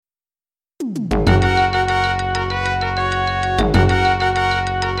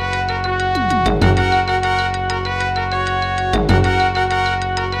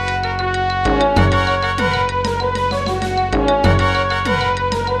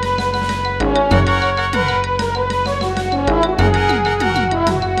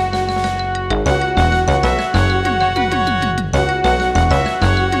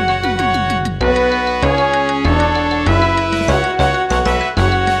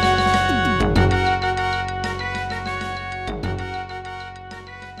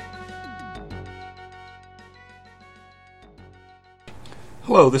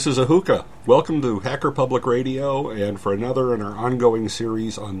Hello, this is Ahuka. Welcome to Hacker Public Radio and for another in our ongoing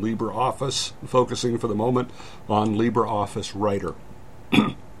series on LibreOffice, focusing for the moment on LibreOffice Writer.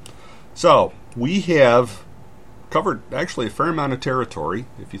 So, we have covered actually a fair amount of territory.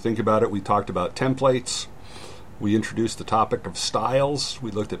 If you think about it, we talked about templates. We introduced the topic of styles.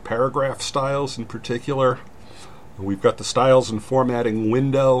 We looked at paragraph styles in particular. We've got the styles and formatting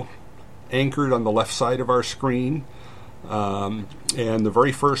window anchored on the left side of our screen. And the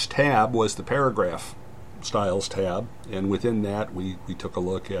very first tab was the paragraph styles tab, and within that we took a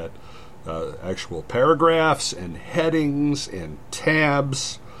look at actual paragraphs and headings and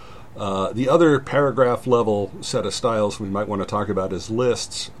tabs. The other paragraph level set of styles we might want to talk about is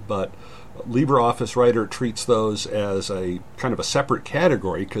lists, but LibreOffice Writer treats those as a kind of a separate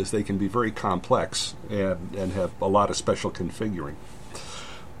category because they can be very complex and have a lot of special configuring.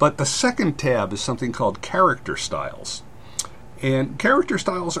 But the second tab is something called character styles. And character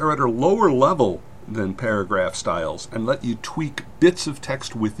styles are at a lower level than paragraph styles and let you tweak bits of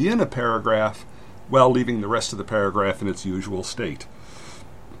text within a paragraph while leaving the rest of the paragraph in its usual state.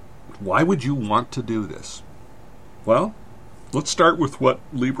 Why would you want to do this? Well, let's start with what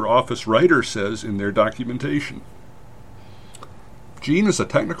LibreOffice Writer says in their documentation. Jean is a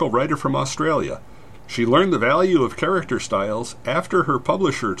technical writer from Australia. She learned the value of character styles after her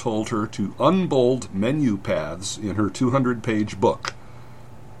publisher told her to unbold menu paths in her 200-page book.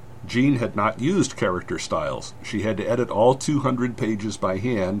 Jean had not used character styles. She had to edit all 200 pages by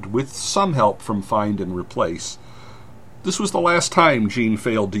hand with some help from find and replace. This was the last time Jean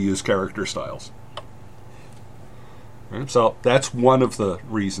failed to use character styles. So that's one of the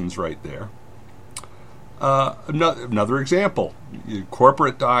reasons right there. Another example,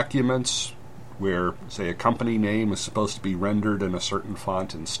 corporate documents, where, say, a company name is supposed to be rendered in a certain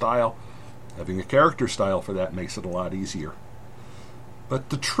font and style. Having a character style for that makes it a lot easier. But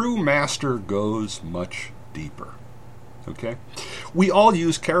the true master goes much deeper. Okay? We all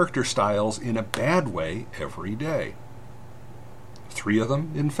use character styles in a bad way every day. 3 of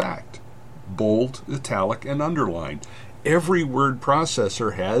them, in fact. Bold, italic, and underline. Every word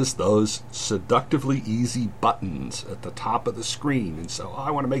processor has those seductively easy buttons at the top of the screen. And so, I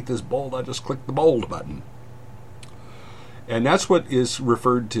want to make this bold, I just click the bold button. And that's what is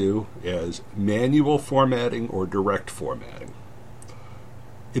referred to as manual formatting or direct formatting.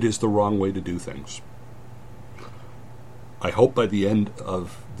 It is the wrong way to do things. I hope by the end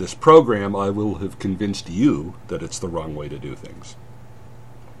of this program I will have convinced you that it's the wrong way to do things.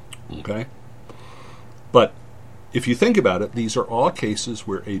 Okay? But if you think about it, these are all cases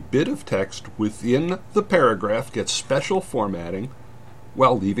where a bit of text within the paragraph gets special formatting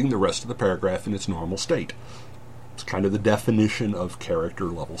while leaving the rest of the paragraph in its normal state. It's kind of the definition of character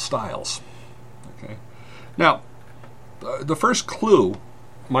level styles. Okay? Now, the first clue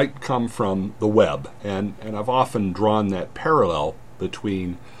might come from the web, and I've often drawn that parallel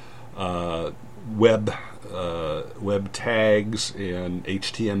between web tags and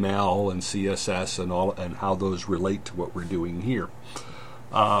HTML and CSS and how those relate to what we're doing here.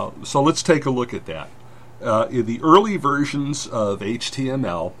 So let's take a look at that. In the early versions of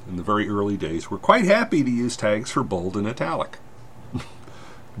HTML, in the very early days, we're quite happy to use tags for bold and italic.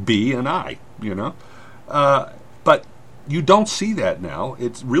 B and I, but you don't see that now.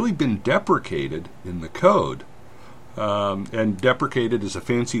 It's really been deprecated in the code. And deprecated is a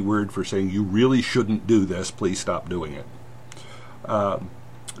fancy word for saying you really shouldn't do this, please stop doing it.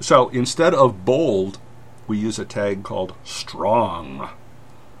 So instead of bold, we use a tag called strong.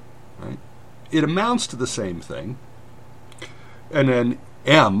 Right? It amounts to the same thing. And then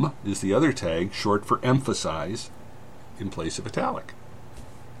M is the other tag, short for emphasize, in place of italic.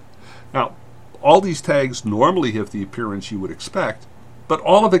 Now, all these tags normally have the appearance you would expect, but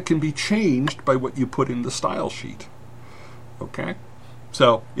all of it can be changed by what you put in the style sheet. Okay?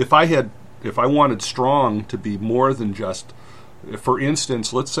 So if I wanted strong to be more than just, for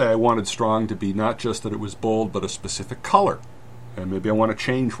instance, let's say I wanted strong to be not just that it was bold, but a specific color. And maybe I want to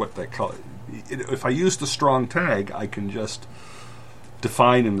change what that color. If I use the strong tag, I can just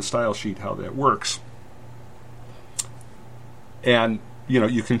define in the style sheet how that works. And,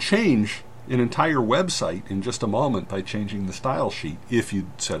 you can change an entire website in just a moment by changing the style sheet if you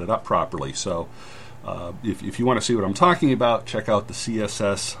set it up properly. So if you want to see what I'm talking about, check out the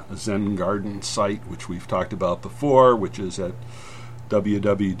CSS Zen Garden site, which we've talked about before, which is at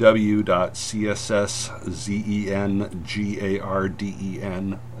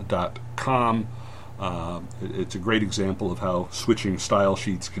www.csszengarden.com. It's a great example of how switching style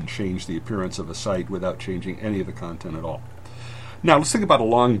sheets can change the appearance of a site without changing any of the content at all. Now, let's think about a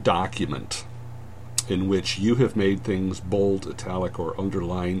long document in which you have made things bold, italic, or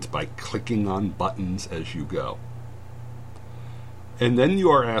underlined by clicking on buttons as you go. And then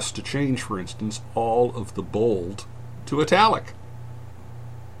you are asked to change, for instance, all of the bold to italic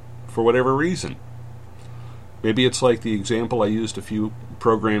for whatever reason. Maybe it's like the example I used a few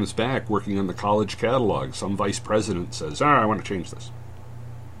programs back working on the college catalog. Some vice president says, I want to change this.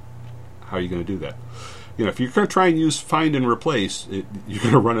 How are you going to do that? If you're going to try and use find and replace, you're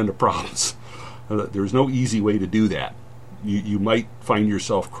going to run into problems. There's no easy way to do that. You might find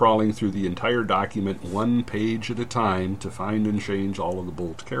yourself crawling through the entire document one page at a time to find and change all of the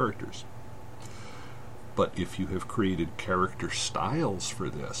bold characters. But if you have created character styles for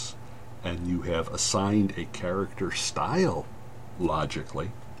this, and you have assigned a character style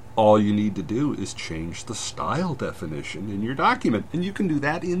logically, all you need to do is change the style definition in your document, and you can do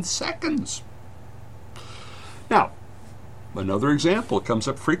that in seconds. Now, another example that comes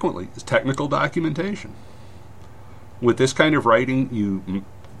up frequently is technical documentation. With this kind of writing,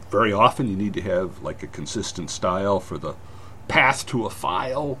 very often you need to have like a consistent style for the path to a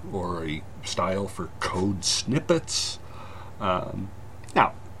file or a style for code snippets.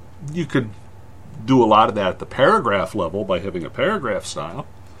 Now, you could do a lot of that at the paragraph level by having a paragraph style,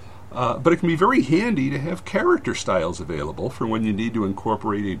 but it can be very handy to have character styles available for when you need to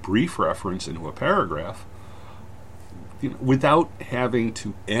incorporate a brief reference into a paragraph, without having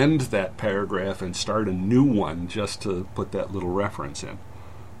to end that paragraph and start a new one just to put that little reference in.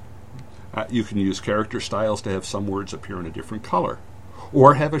 You can use character styles to have some words appear in a different color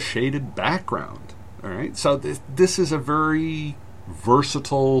or have a shaded background. All right, so this is a very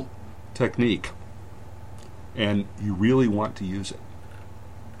versatile technique, and you really want to use it.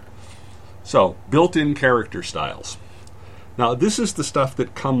 So, built-in character styles. Now, this is the stuff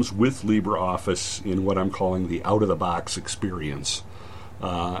that comes with LibreOffice in what I'm calling the out-of-the-box experience.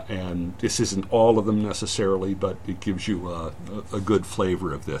 And this isn't all of them necessarily, but it gives you a good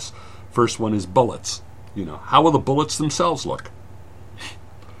flavor of this. First one is bullets. How will the bullets themselves look?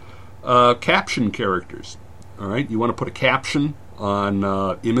 Caption characters. All right, you want to put a caption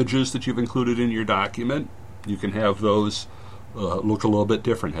on images that you've included in your document. You can have those look a little bit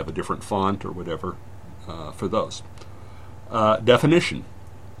different, have a different font or whatever for those. Definition.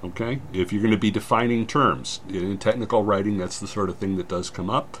 Okay, if you're going to be defining terms in technical writing, that's the sort of thing that does come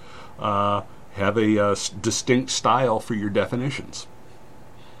up. Have a distinct style for your definitions.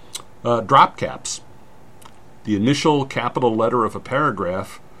 Drop caps. The initial capital letter of a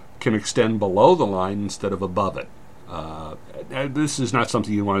paragraph can extend below the line instead of above it. This is not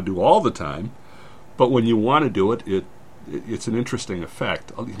something you want to do all the time, but when you want to do it, it's an interesting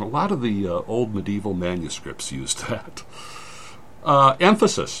effect. A lot of the old medieval manuscripts used that.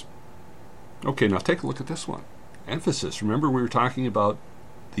 Emphasis. Okay, now take a look at this one. Emphasis. Remember we were talking about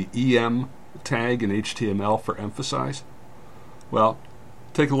the EM tag in HTML for emphasize? Well,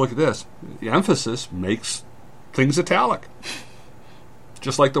 take a look at this. The emphasis makes things italic,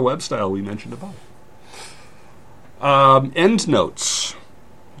 just like the web style we mentioned above. Endnotes,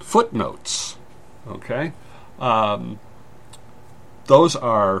 footnotes. Okay, those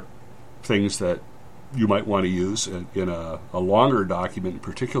are things that you might want to use in a longer document in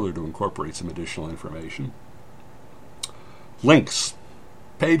particular to incorporate some additional information. Links,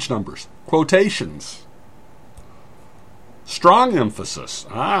 page numbers, quotations, strong emphasis.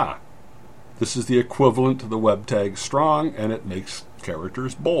 This is the equivalent to the web tag strong, and it makes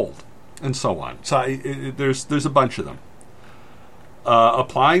characters bold, and so on. So there's a bunch of them.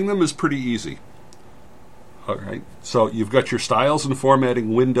 Applying them is pretty easy. All right, so you've got your styles and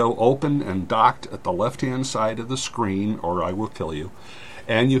formatting window open and docked at the left-hand side of the screen, or I will kill you.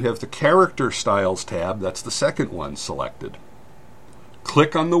 And you have the character styles tab, that's the second one selected.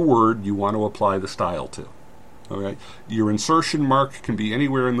 Click on the word you want to apply the style to. All right, your insertion mark can be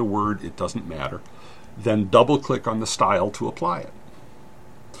anywhere in the word, it doesn't matter. Then double-click on the style to apply it.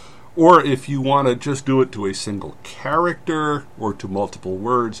 Or if you want to just do it to a single character or to multiple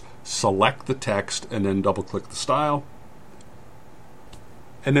words, select the text and then double-click the style.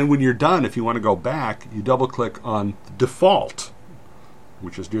 And then when you're done, if you want to go back, you double-click on default.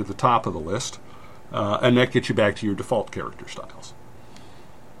 which is near the top of the list, and that gets you back to your default character styles.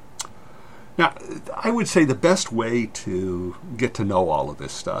 Now, I would say the best way to get to know all of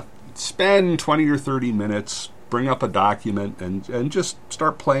this stuff, spend 20 or 30 minutes, bring up a document, and just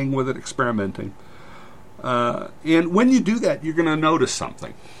start playing with it, experimenting. And when you do that, you're going to notice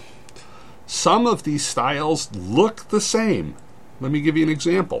something. Some of these styles look the same. Let me give you an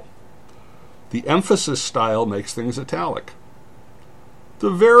example. The emphasis style makes things italic. The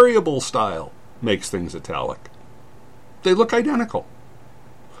variable style makes things italic. They look identical.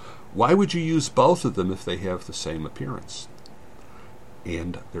 Why would you use both of them if they have the same appearance?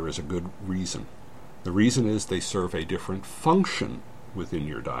 And there is a good reason. The reason is they serve a different function within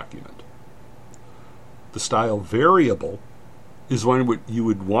your document. The style variable is one you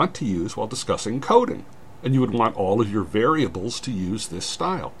would want to use while discussing coding, and you would want all of your variables to use this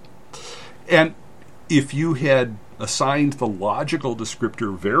style. And if you had assigned the logical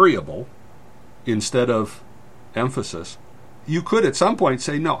descriptor variable instead of emphasis, you could at some point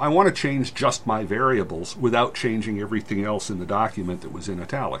say, no, I want to change just my variables without changing everything else in the document that was in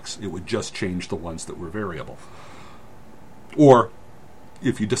italics. It would just change the ones that were variable. Or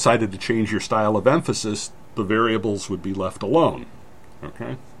if you decided to change your style of emphasis, the variables would be left alone.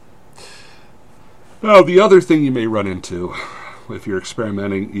 Okay? Now, the other thing you may run into if you're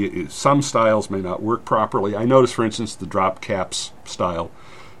experimenting, some styles may not work properly. I noticed, for instance, the drop caps style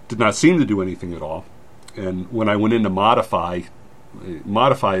did not seem to do anything at all. And when I went into modify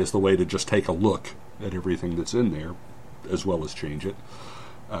is the way to just take a look at everything that's in there, as well as change it.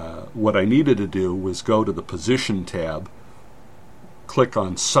 What I needed to do was go to the position tab, click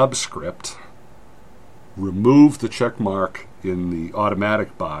on subscript, remove the check mark in the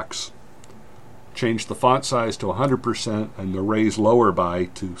automatic box, change the font size to 100% and the raise lower by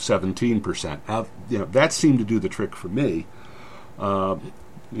to 17%. Now, that seemed to do the trick for me.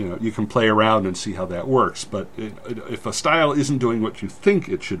 You can play around and see how that works. But if a style isn't doing what you think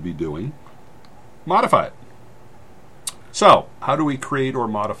it should be doing, modify it. So, how do we create or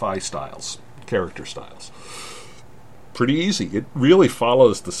modify styles, character styles? Pretty easy. It really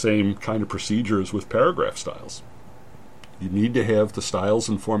follows the same kind of procedure as with paragraph styles. You need to have the Styles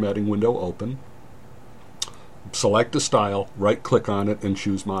and Formatting window open. Select a style, right-click on it, and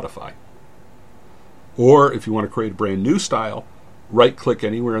choose Modify. Or if you want to create a brand new style, right-click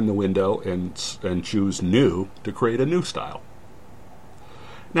anywhere in the window and choose New to create a new style.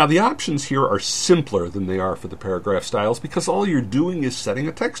 Now, the options here are simpler than they are for the paragraph styles because all you're doing is setting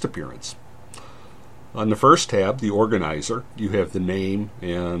a text appearance. On the first tab, the organizer, you have the name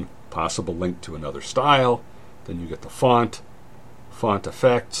and possible link to another style. Then you get the font, font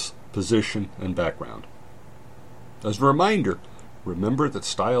effects, position, and background. As a reminder, remember that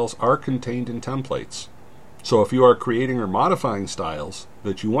styles are contained in templates. So if you are creating or modifying styles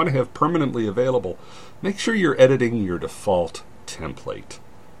that you want to have permanently available, make sure you're editing your default template.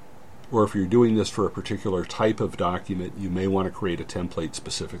 Or if you're doing this for a particular type of document, you may want to create a template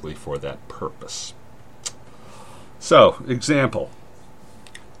specifically for that purpose. So, example.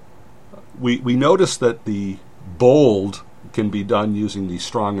 We notice that the bold can be done using the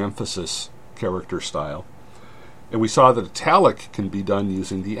strong emphasis character style. And we saw that italic can be done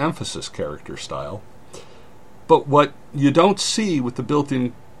using the emphasis character style. But what you don't see with the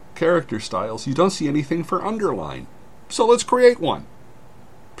built-in character styles, you don't see anything for underline. So let's create one.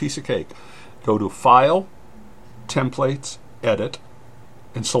 Piece of cake. Go to File, Templates, Edit,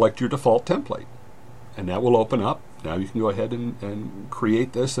 and select your default template. And that will open up. Now you can go ahead and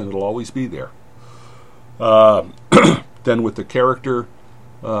create this, and it'll always be there. Then with the character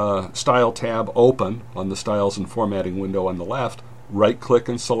style tab open on the Styles and Formatting window on the left, right-click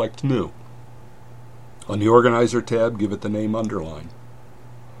and select New. On the Organizer tab, give it the name Underline.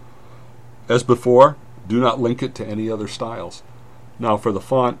 As before, do not link it to any other styles. Now for the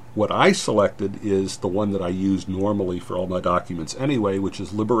font, what I selected is the one that I use normally for all my documents anyway, which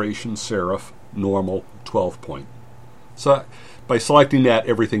is Liberation Serif Normal 12 point. So by selecting that,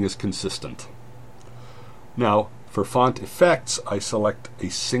 everything is consistent. Now for font effects, I select a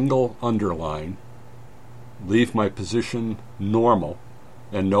single underline, leave my position normal,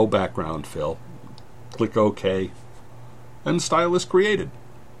 and no background fill. Click OK, and style is created.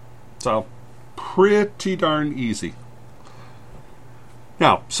 So pretty darn easy.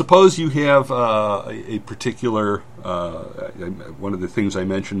 Now, suppose you have a particular, one of the things I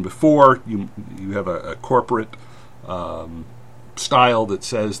mentioned before, you have a corporate style that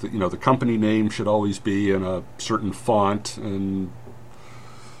says that the company name should always be in a certain font and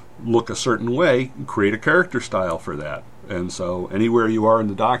look a certain way. Create a character style for that. And so anywhere you are in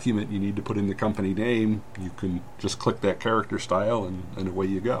the document, you need to put in the company name. You can just click that character style and away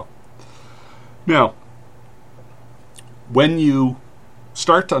you go. Now, when you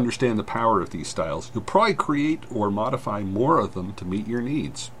start to understand the power of these styles, you'll probably create or modify more of them to meet your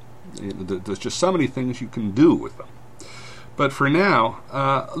needs. There's just so many things you can do with them. But for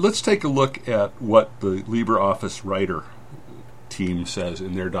now, let's take a look at what the LibreOffice Writer team says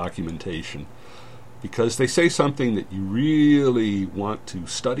in their documentation, because they say something that you really want to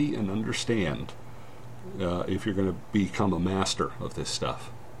study and understand if you're going to become a master of this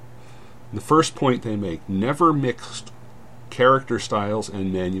stuff. The first point they make: never mixed character styles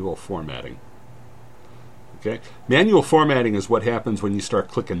and manual formatting. Okay, manual formatting is what happens when you start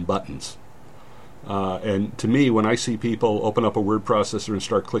clicking buttons. And to me, when I see people open up a word processor and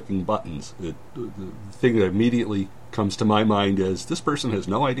start clicking buttons, the thing that immediately comes to my mind is this person has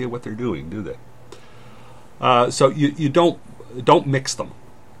no idea what they're doing, do they? So you don't mix them.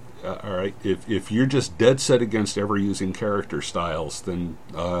 All right. If you're just dead set against ever using character styles, then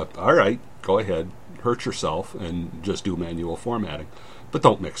all right, go ahead, hurt yourself, and just do manual formatting. But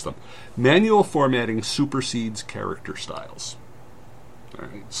don't mix them. Manual formatting supersedes character styles. All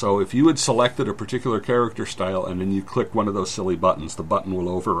right. So if you had selected a particular character style and then you click one of those silly buttons, the button will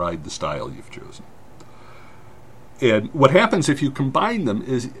override the style you've chosen. And what happens if you combine them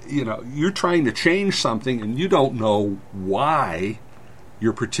is, you're trying to change something and you don't know why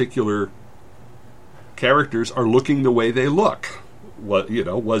your particular characters are looking the way they look.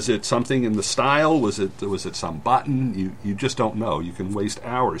 Was it something in the style? Was it some button? You just don't know. You can waste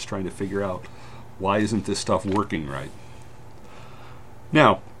hours trying to figure out why isn't this stuff working right.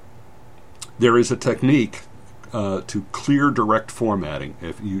 Now, there is a technique to clear direct formatting.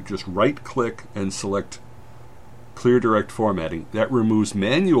 If you just right-click and select Clear Direct Formatting, that removes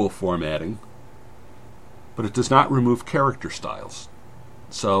manual formatting, but it does not remove character styles.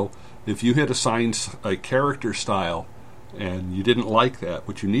 So if you had assigned a character style and you didn't like that,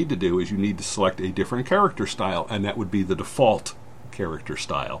 what you need to do is you need to select a different character style, and that would be the default character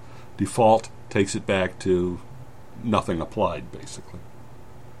style. Default takes it back to nothing applied, basically.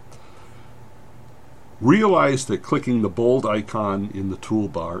 Realize that clicking the bold icon in the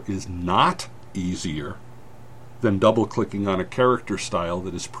toolbar is not easier than double-clicking on a character style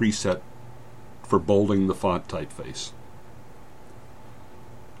that is preset for bolding the font typeface.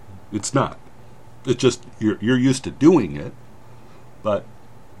 It's not. It's just you're used to doing it, but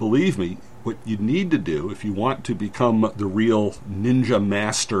believe me, what you need to do if you want to become the real ninja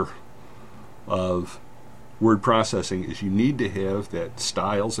master of word processing is you need to have that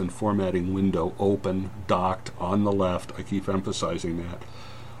styles and formatting window open, docked, on the left. I keep emphasizing that.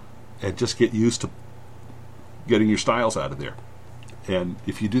 And just get used to getting your styles out of there. And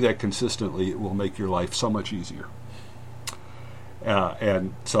if you do that consistently, it will make your life so much easier.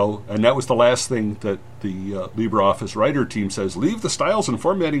 And that was the last thing that the LibreOffice Writer team says: leave the styles and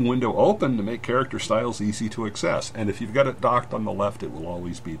formatting window open to make character styles easy to access. And if you've got it docked on the left, it will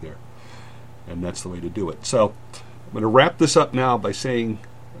always be there. And that's the way to do it. So I'm going to wrap this up now by saying,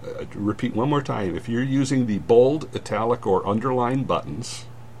 repeat one more time, if you're using the bold, italic, or underline buttons,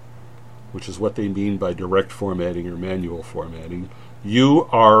 which is what they mean by direct formatting or manual formatting, you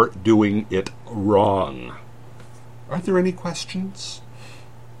are doing it wrong. Are there any questions?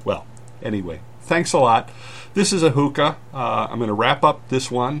 Well, anyway, thanks a lot. This is a hookah. I'm going to wrap up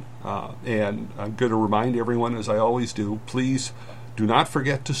this one, and I'm going to remind everyone, as I always do, please do not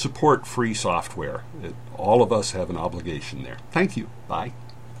forget to support free software. All of us have an obligation there. Thank you. Bye.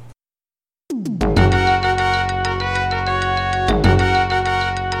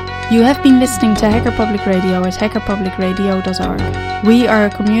 You have been listening to Hacker Public Radio at hackerpublicradio.org. We are a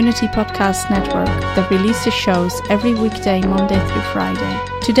community podcast network that releases shows every weekday, Monday through Friday.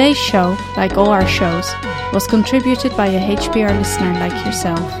 Today's show, like all our shows, was contributed by a HPR listener like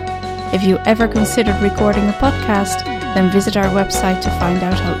yourself. If you ever considered recording a podcast, then visit our website to find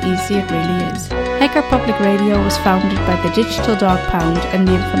out how easy it really is. Hacker Public Radio was founded by the Digital Dog Pound and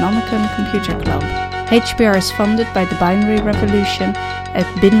the Infonomicon Computer Club. HPR is funded by the Binary Revolution at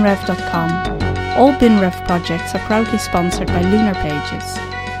binrev.com. All BinRev projects are proudly sponsored by Lunar Pages.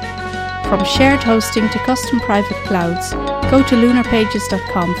 From shared hosting to custom private clouds, go to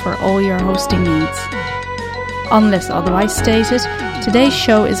lunarpages.com for all your hosting needs. Unless otherwise stated, today's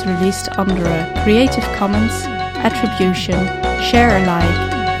show is released under a Creative Commons Attribution Share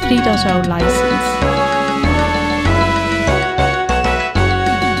Alike 3.0 license.